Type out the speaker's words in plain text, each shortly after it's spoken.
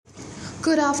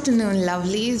Good afternoon,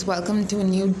 lovelies. Welcome to a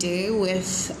new day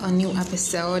with a new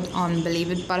episode on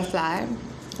Believe It Butterfly.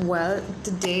 Well,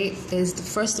 today is the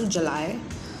 1st of July,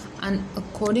 and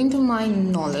according to my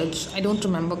knowledge, I don't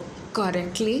remember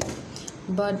correctly,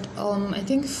 but I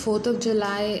think 4th of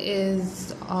July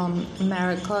is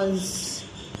America's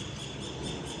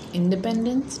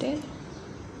Independence Day,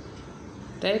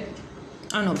 right?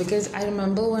 I don't know, because I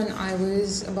remember when I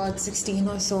was about 16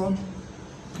 or so,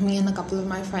 me and a couple of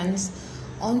my friends,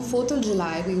 on 4th of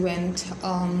July, we went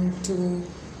to,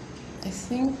 I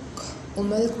think,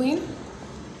 Queen,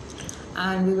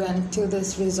 and we went to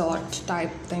this resort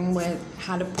type thing where it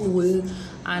had a pool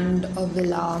and a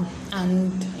villa,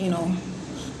 and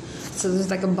so there was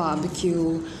like a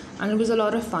barbecue, and it was a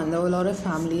lot of fun. There were a lot of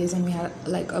families, and we had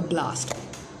like a blast.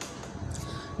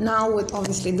 Now, with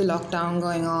obviously the lockdown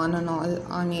going on and all,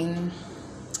 I mean,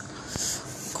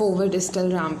 COVID is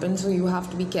still rampant, so you have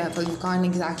to be careful. You can't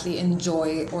exactly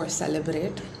enjoy or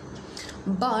celebrate.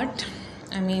 But,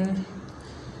 I mean,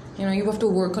 you have to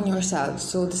work on yourself.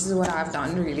 So this is what I've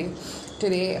done really.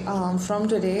 Today, from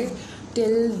today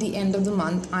till the end of the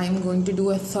month, I'm going to do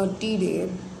a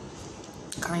 30-day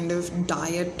kind of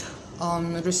diet,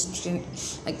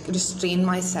 restrain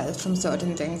myself from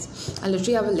certain things. I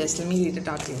literally have a list. Let me read it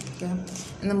out to you. Okay,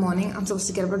 in the morning, I'm supposed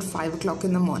to get up at 5 o'clock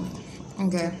in the morning.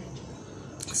 Okay,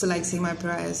 so say my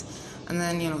prayers, and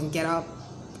then get up,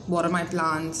 water my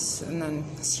plants, and then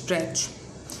stretch.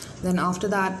 Then after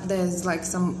that, there's like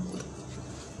some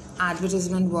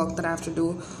advertisement work that I have to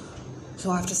do,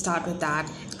 so I have to start with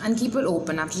that and keep it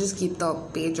open. I have to just keep the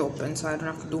page open so I don't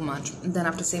have to do much. Then I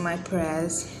have to say my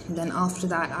prayers. Then after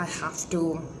that, I have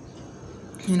to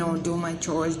do my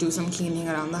chores, do some cleaning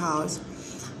around the house.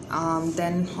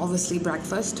 Then obviously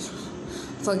breakfast.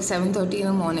 So 7:30 in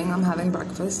the morning, I'm having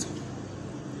breakfast.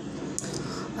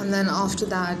 And then after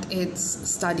that, it's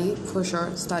study, for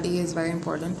sure. Study is very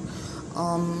important.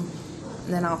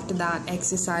 Then after that,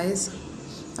 exercise.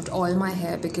 I have to oil my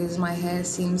hair because my hair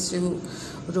seems to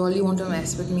really want to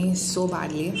mess with me so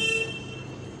badly.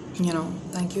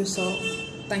 Thank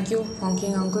you,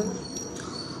 honking uncle.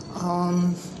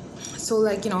 So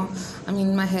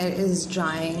my hair is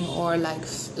drying or like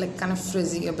kind of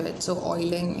frizzy a bit. So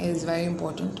oiling is very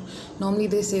important. Normally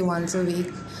they say once a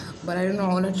week, but I don't know,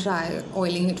 I want to try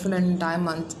oiling it for an entire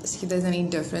month, see if there's any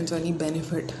difference or any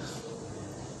benefit,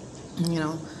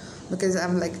 because I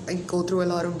go through a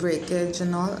lot of breakage,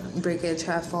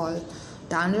 hair fall.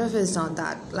 Dandruff is not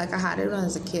that, I had it when I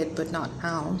was a kid, but not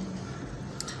now.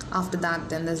 After that,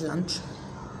 then there's lunch.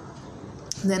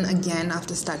 Then again,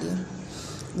 after study.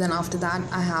 Then after that,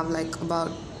 I have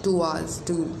about 2 hours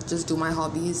to just do my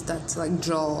hobbies. That's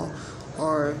draw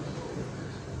or,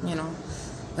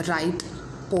 write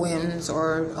poems,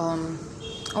 or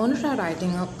I want to try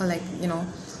writing a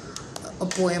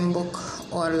poem book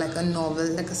or a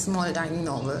novel, a small tiny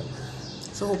novel.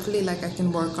 So hopefully I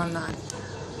can work on that,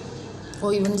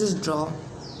 or even just draw.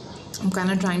 I'm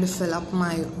kind of trying to fill up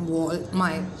my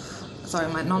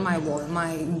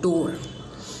door,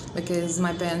 because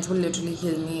my parents will literally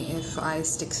kill me if I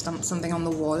stick something on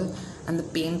the wall and the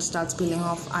paint starts peeling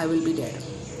off. I will be dead.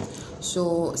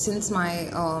 So since my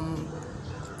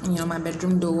my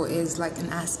bedroom door is an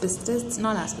asbestos,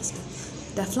 not asbestos,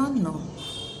 Teflon, no,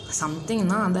 something,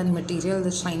 that material,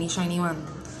 the shiny one,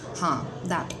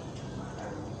 that.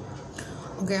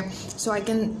 Okay, so I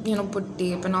can put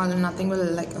tape and all, and nothing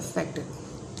will affect it.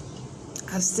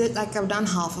 I've done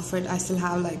half of it. I still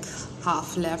have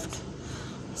half left.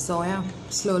 So yeah,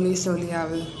 slowly I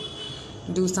will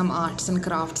do some arts and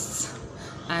crafts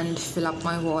and fill up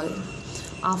my wall.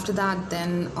 After that,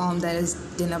 then there is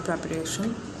dinner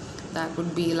preparation. That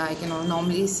would be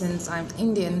normally, since I'm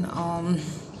Indian,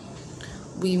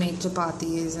 we make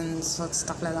chapatis and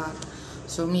stuff like that.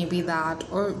 So maybe that,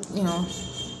 or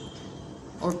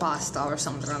or pasta or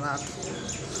something like that.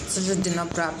 So just dinner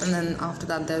prep, and then after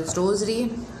that there's rosary.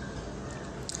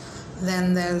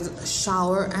 Then there's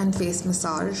shower and face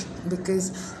massage,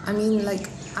 because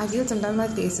I feel sometimes my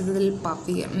face is a little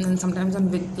puffy, and then sometimes on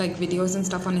videos and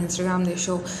stuff on Instagram, they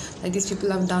show these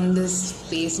people have done this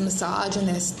face massage, and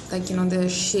there's the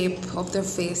shape of their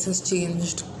face has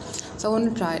changed. So I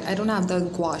want to try it. I don't have the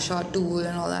gua sha tool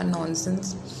and all that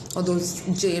nonsense, or those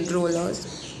jade rollers.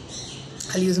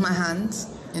 I'll use my hands,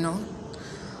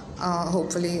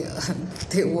 hopefully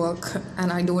they work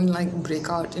and I don't break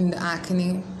out in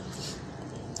acne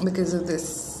because of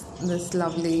this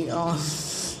lovely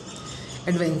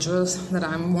adventures that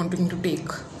I'm wanting to take.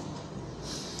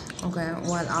 Okay,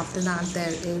 well, after that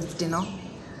there is dinner.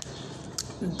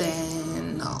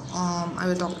 Then I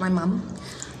will talk to my mom,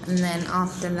 and then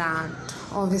after that,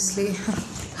 obviously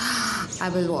I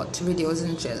will watch videos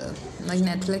and chill, like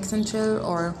Netflix and chill,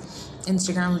 or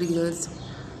Instagram reels,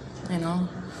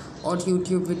 or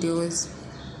YouTube videos.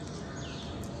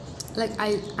 Like,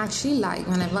 I actually like,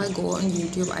 whenever I go on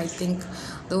YouTube, I think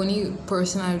the only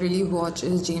person I really watch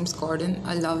is James Corden.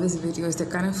 I love his videos. They're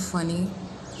kind of funny,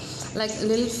 like a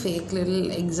little fake,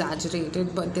 little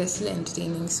exaggerated, but they're still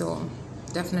entertaining, so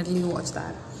definitely watch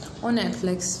that. On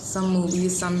Netflix, some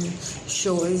movies, some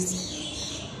shows,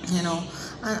 and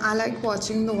I like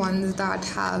watching the ones that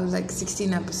have like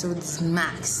 16 episodes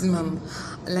maximum.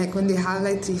 Like when they have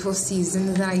like 3-4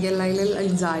 seasons, then I get like a little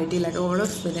anxiety, like I want to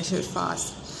finish it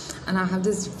fast. And I have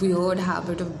this weird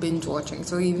habit of binge watching.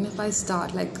 So even if I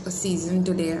start like a season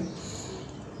today,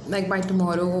 like by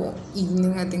tomorrow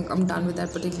evening, I think I'm done with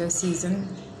that particular season.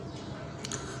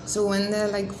 So when there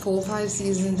are like 4-5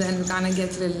 seasons, then it kind of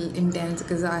gets a little intense,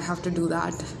 because I have to do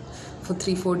that for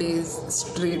 3-4 days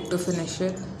straight to finish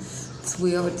it. It's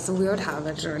weird. It's a weird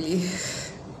habit, really.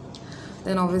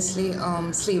 Then obviously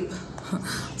sleep.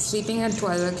 Sleeping at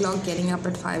 12 o'clock, getting up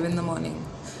at 5 in the morning.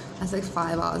 That's like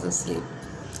 5 hours of sleep.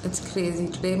 It's crazy.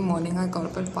 Today morning I got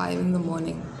up at 5 in the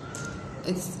morning.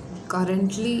 It's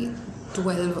currently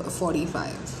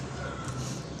 12:45.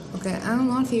 Okay, I'm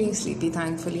not feeling sleepy,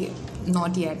 thankfully.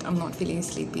 Not yet. I'm not feeling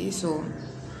sleepy, so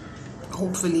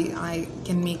hopefully I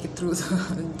can make it through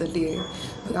the day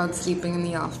without sleeping in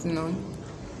the afternoon.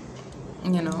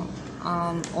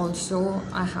 Also,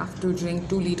 I have to drink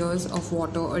 2 liters of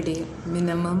water a day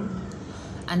minimum,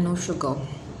 and no sugar.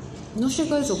 No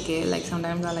sugar is okay, like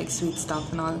sometimes I like sweet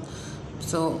stuff and all,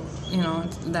 so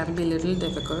that'll be a little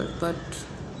difficult, but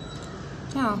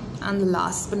yeah. And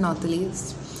last but not the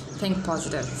least, think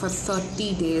positive. For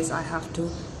 30 days I have to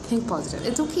think positive.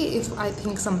 It's okay if I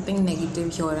think something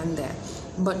negative here and there,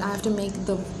 but I have to make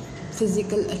the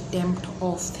physical attempt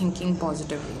of thinking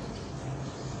positively,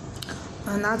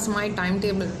 and that's my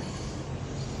timetable.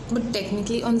 But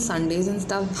technically on Sundays and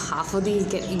stuff, half of these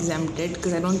get exempted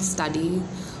because I don't study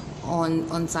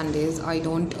on Sundays. I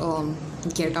don't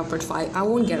get up at 5. I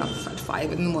won't get up at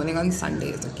 5 in the morning on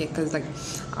Sundays, okay, because like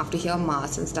I have to hear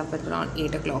mass and stuff at around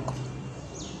 8 o'clock.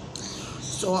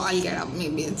 So I'll get up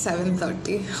maybe at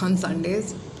 7:30 on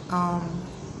Sundays.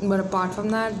 But apart from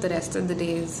that, the rest of the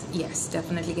days, yes,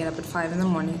 definitely get up at 5 in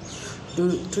the morning to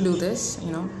do this,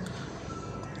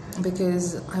 because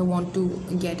I want to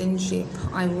get in shape.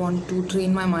 I want to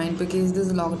train my mind, because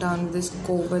this lockdown, this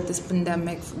COVID, this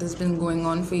pandemic, this has been going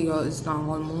on for years now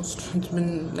almost. It's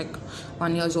been like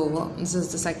 1 year's over. This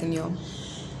is the 2nd year.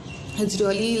 It's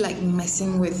really like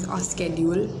messing with our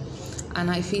schedule, and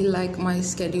I feel like my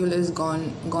schedule is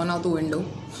gone out the window.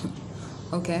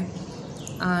 Okay,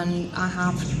 and I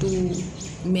have to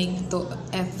make the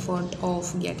effort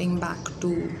of getting back to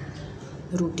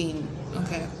routine.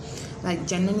 Okay, like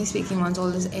generally speaking, once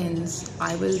all this ends,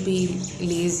 I will be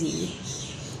lazy,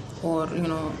 or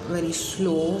very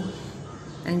slow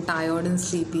and tired and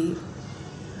sleepy,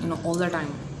 all the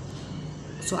time.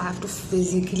 So I have to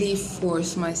physically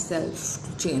force myself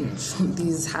to change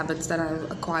these habits that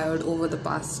I've acquired over the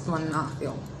past 1.5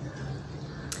 years.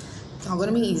 It's not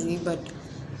gonna be easy, but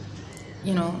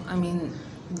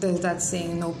there's that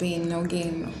saying, no pain, no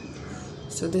gain.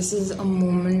 So this is a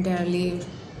momentarily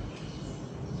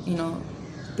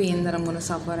pain that I'm going to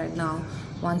suffer right now.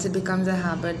 Once it becomes a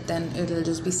habit, then it'll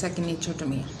just be second nature to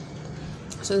me.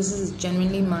 So this is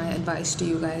genuinely my advice to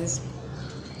you guys.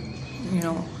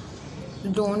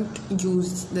 Don't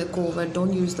use the COVID,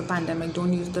 don't use the pandemic,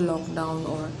 don't use the lockdown,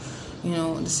 or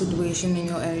the situation in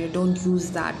your area. Don't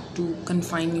use that to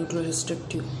confine you, to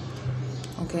restrict you.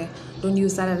 Okay, don't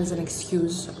use that as an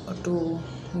excuse to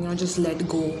just let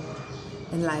go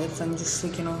in life and just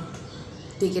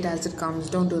take it as it comes.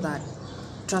 Don't do that.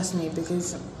 Trust me,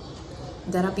 because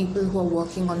there are people who are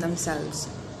working on themselves.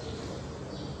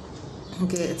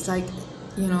 Okay, it's like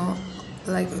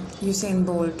like Usain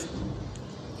Bolt.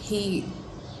 He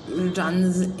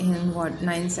runs in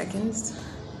 9 seconds.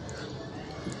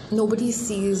 Nobody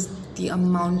sees the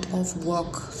amount of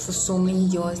work for so many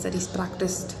years that he's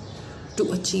practiced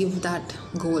to achieve that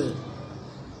goal.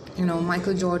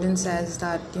 Michael Jordan says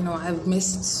that I've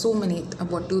missed so many,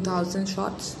 about 2,000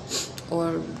 shots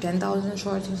or 10,000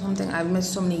 shots or something. I've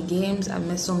missed so many games, I've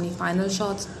missed so many final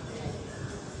shots,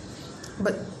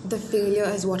 but the failure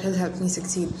is what has helped me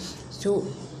succeed. So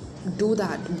do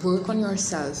that. Work on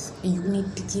yourself. You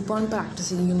need to keep on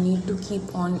practicing. You need to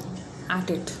keep on at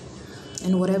it.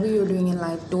 And whatever you're doing in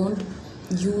life, don't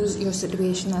use your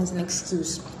situation as an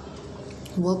excuse.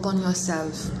 Work on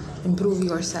yourself. Improve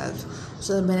yourself,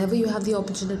 so that whenever you have the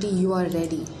opportunity, you are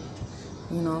ready.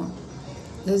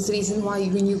 There's the reason why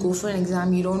when you go for an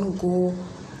exam, you don't go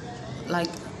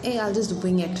like hey, I'll just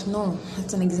wing it. No,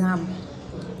 it's an exam.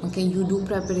 Okay, you do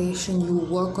preparation, you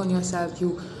work on yourself,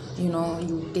 you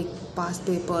take past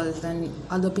papers and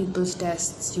other people's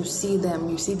tests, you see them,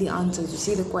 you see the answers, you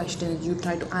see the questions, you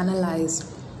try to analyze,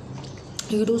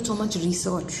 you do so much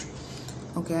research.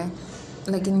 Okay,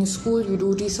 like in your school you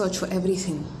do research for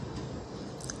everything.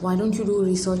 Why don't you do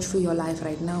research for your life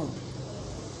right now?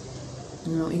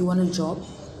 You want a job,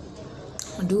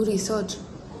 do research.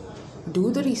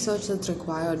 Do the research that's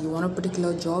required. You want a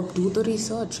particular job, do the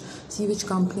research. See which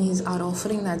companies are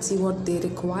offering that. See what they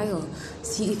require.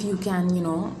 See if you can,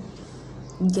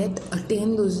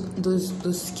 attain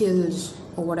those skills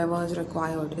or whatever is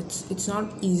required. It's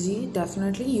not easy.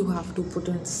 Definitely, you have to put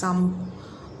in some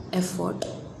effort.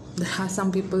 There are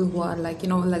some people who are like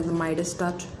the Midas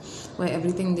touch, where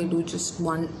everything they do just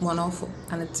one off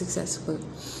and it's successful.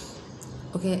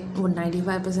 Okay, but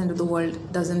 95% of the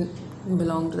world doesn't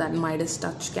belong to that Midas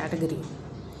touch category.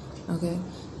 Okay,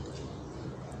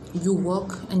 you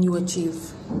work and you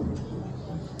achieve,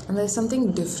 and there's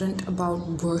something different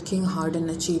about working hard and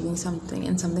achieving something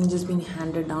and something just being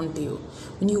handed down to you.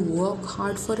 When you work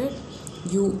hard for it,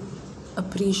 you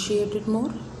appreciate it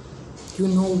more. You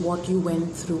know what you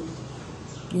went through,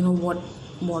 you know what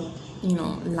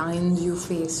lines you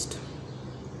faced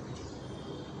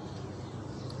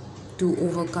to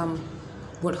overcome,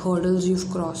 what hurdles you've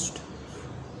crossed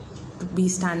to be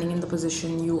standing in the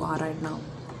position you are right now.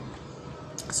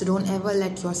 So don't ever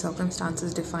let your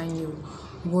circumstances define you.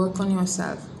 Work on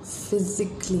yourself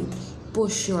physically,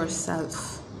 push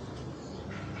yourself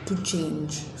to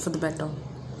change for the better.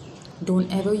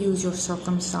 Don't ever use your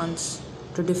circumstance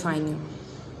to define you.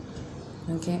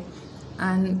 Okay?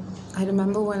 And I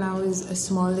remember when I was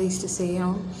small, they used to say,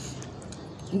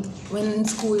 when in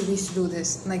school we used to do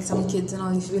this, like some kids and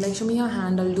all used to be like, show me your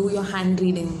hand, I'll do your hand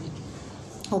reading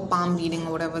or palm reading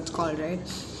or whatever it's called, right?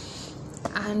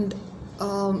 And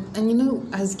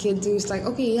as kids we used to like,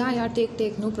 okay, yeah,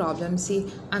 take, no problem, see.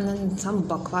 And then some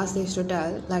bakwas they used to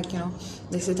tell, like,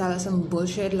 they used to tell us some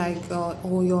bullshit like,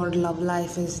 oh, your love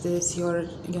life is this, your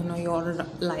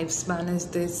lifespan is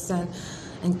this,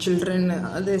 and children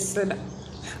this. And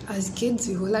as kids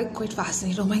we were like quite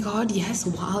fascinated. Oh my god, yes,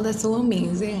 wow, that's so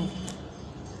amazing.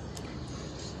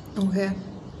 Okay,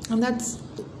 and that's,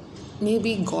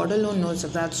 maybe God alone knows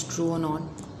if that's true or not,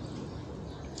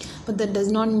 but that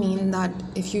does not mean that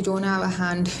if you don't have a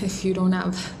hand, if you don't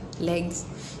have legs,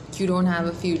 you don't have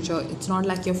a future. It's not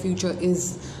like your future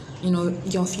is,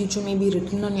 your future may be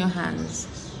written on your hands,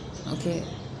 okay,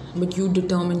 but you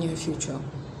determine your future.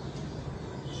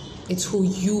 It's who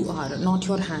you are, not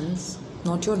your hands,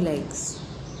 not your legs,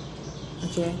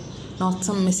 okay, not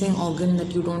some missing organ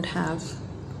that you don't have.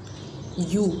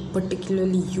 You,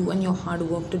 particularly you and your hard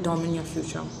work determine your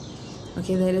future.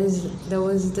 Okay, there is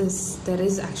this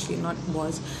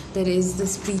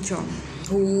preacher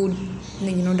who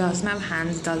doesn't have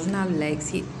hands, doesn't have legs.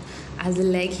 He has a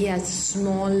leg, he has a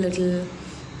small little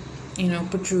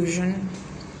protrusion,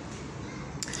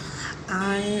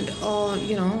 and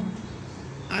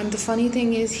and the funny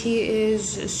thing is, he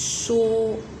is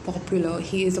so popular.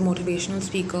 He is a motivational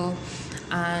speaker,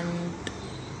 and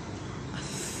I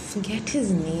forget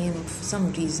his name for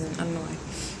some reason. I don't know why.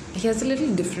 He has a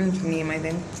little different name, I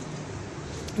think.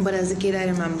 But as a kid, I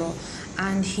remember.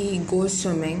 And he goes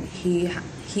swimming. He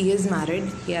is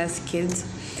married. He has kids.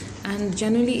 And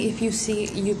generally, if you see,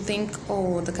 you think,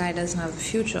 oh, the guy doesn't have a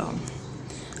future.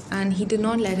 And he did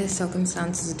not let his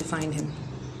circumstances define him.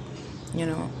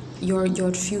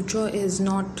 Your future is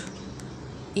not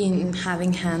in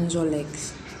having hands or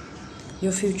legs.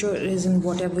 Your future is in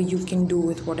whatever you can do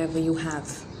with whatever you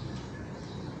have.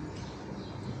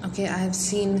 Okay, I have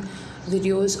seen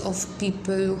videos of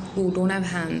people who don't have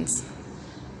hands.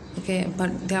 Okay,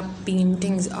 but their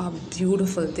paintings are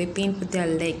beautiful. They paint with their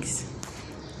legs.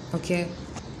 Okay,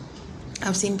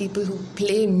 I've seen people who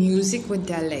play music with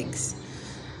their legs.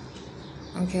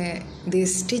 Okay, they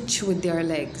stitch with their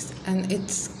legs, and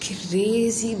it's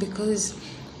crazy because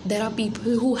there are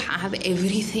people who have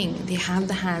everything. They have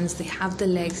the hands, they have the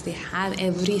legs, they have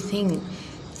everything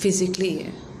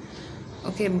physically.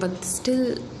 Okay, but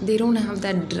still they don't have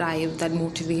that drive, that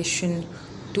motivation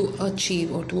to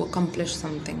achieve or to accomplish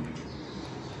something.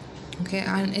 Okay,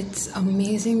 and it's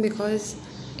amazing because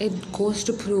it goes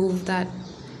to prove that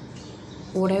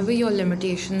whatever your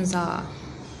limitations are,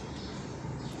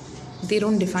 they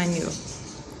don't define you.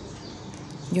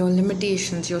 Your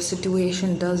limitations, your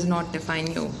situation does not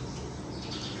define you.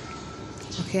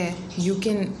 Okay, you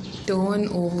can turn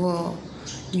over,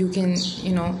 you can,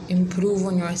 improve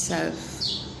on yourself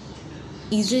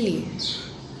easily.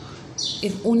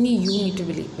 if only you need to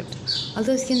believe it.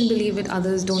 Others can believe it,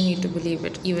 others don't need to believe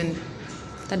it. Even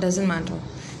that doesn't matter.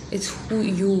 It's who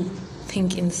you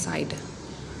think inside.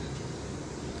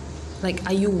 Like,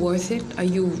 are you worth it? Are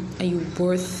you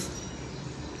worth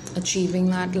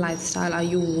achieving that lifestyle? Are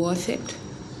you worth it?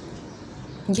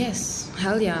 Yes,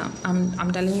 hell yeah.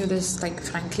 I'm telling you this, like,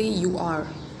 frankly, you are.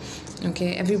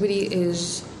 Okay, everybody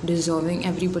is deserving.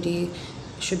 Everybody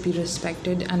should be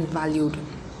respected and valued.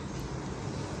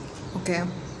 Okay,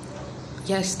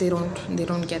 yes, they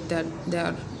don't get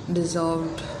their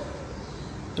deserved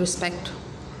respect,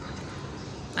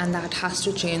 and that has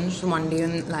to change one day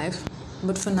in life.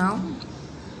 But for now,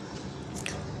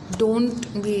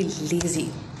 don't be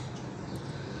lazy.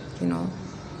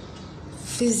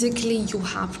 Physically you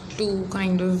have to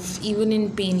kind of, even in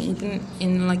pain, even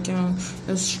in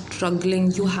you're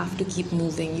struggling, you have to keep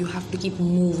moving. You have to keep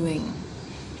moving.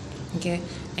 Okay,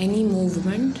 any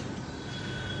movement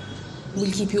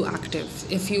will keep you active.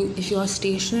 If you are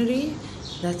stationary,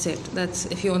 that's it.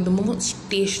 If you're, the more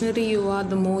stationary you are,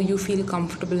 the more you feel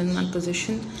comfortable in that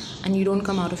position, and you don't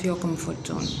come out of your comfort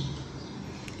zone.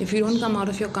 If you don't come out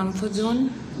of your comfort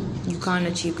zone, you can't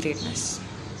achieve greatness.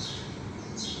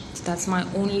 So that's my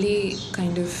only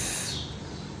kind of,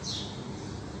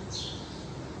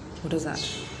 what is that?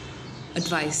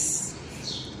 Advice.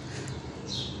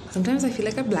 Sometimes I feel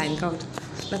like I blank out.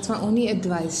 That's my only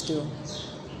advice to you.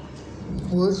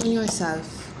 Work on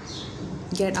yourself.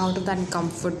 Get out of that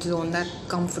comfort zone, that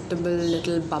comfortable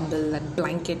little bubble, that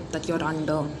blanket that you're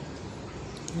under.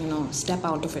 Step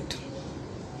out of it.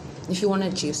 If you want to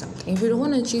achieve something. If you don't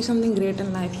want to achieve something great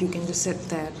in life, you can just sit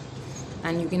there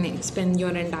and you can spend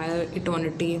your entire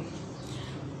eternity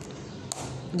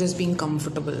just being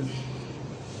comfortable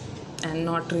and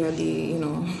not really,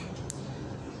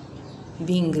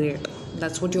 being great.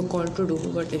 That's what you're called to do.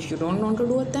 But if you don't want to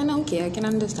do it, then okay, I can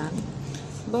understand.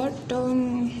 But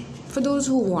for those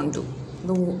who want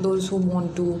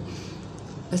to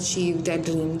achieve their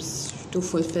dreams, to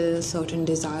fulfill certain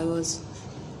desires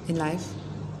in life,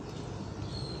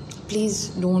 please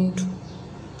don't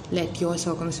let your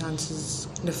circumstances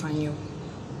define you.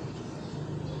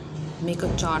 Make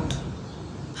a chart,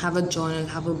 have a journal,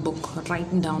 have a book,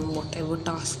 write down whatever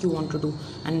task you want to do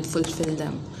and fulfill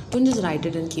them. Don't just write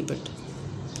it and keep it.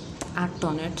 Act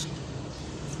on it,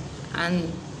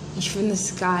 and even the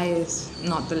sky is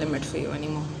not the limit for you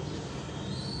anymore.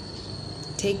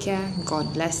 Take care.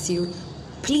 God bless you.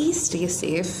 Please stay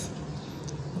safe.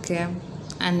 Okay?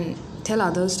 And tell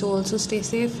others to also stay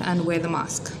safe and wear the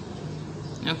mask.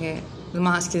 Okay? The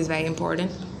mask is very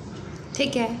important.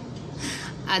 Take care.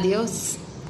 Adios.